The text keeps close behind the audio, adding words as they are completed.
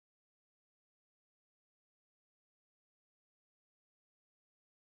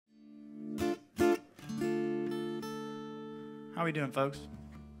How we doing, folks?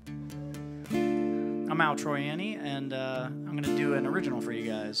 I'm Troiani, and I'm going to do an original for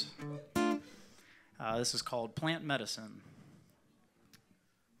you guys. This is called Plant Medicine.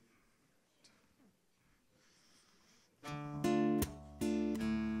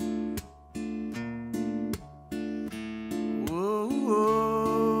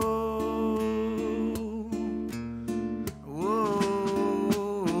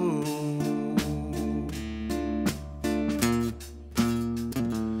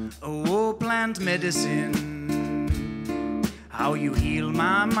 Plant medicine, how you heal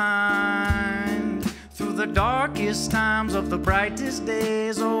my mind through the darkest times of the brightest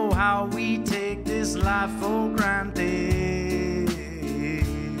days. Oh, how we take this life for granted.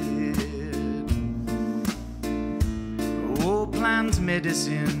 Oh, plant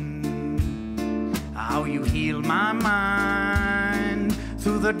medicine, how you heal my mind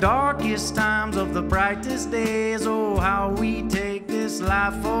through the darkest times of the brightest days. Oh, how we take this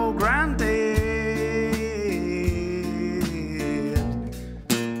life for granted.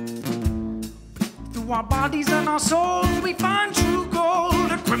 Through our bodies and our souls we find true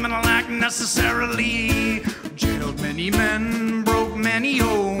gold. A criminal act necessarily jailed many men, broke many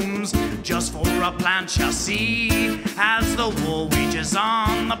homes, just for a plant shall see. As the war wages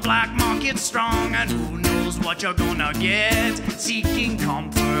on, the black market's strong, and who knows what you're gonna get seeking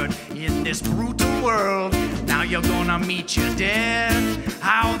comfort in this brutal world. Now you're gonna meet your death.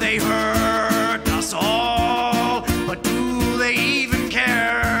 How they hurt us all, but do they even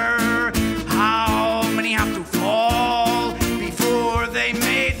care? How many have to fall before they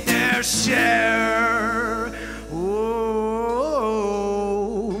made their share? Oh,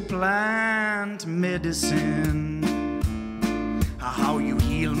 plant medicine, how you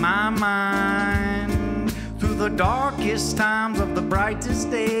heal my mind through the darkest times of the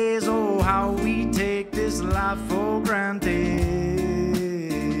brightest days. Oh, how we take this life for granted.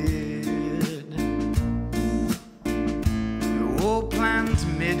 Oh, plant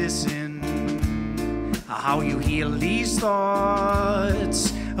medicine, how you heal these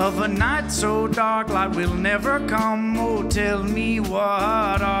thoughts of a night so dark light will never come. Oh, tell me,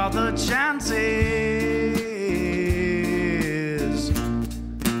 what are the chances?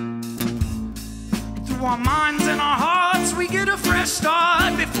 Through our minds and our hearts we get a fresh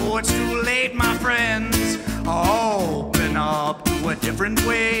start before it's too late, my friends. Open up to a different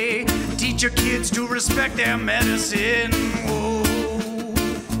way. Teach your kids to respect their medicine. Whoa,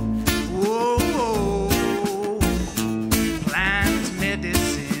 whoa, whoa. Plant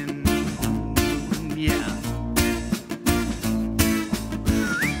medicine, yeah.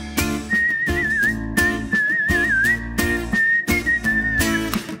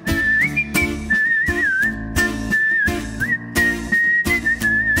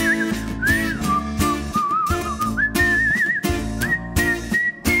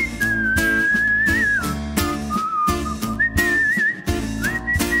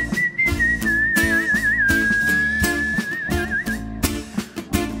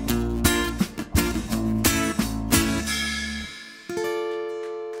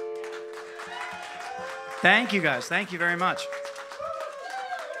 Thank you, guys. Thank you very much.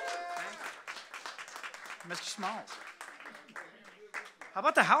 Mr. Smalls. How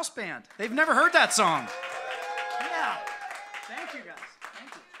about the house band? They've never heard that song. Yeah. Thank you, guys.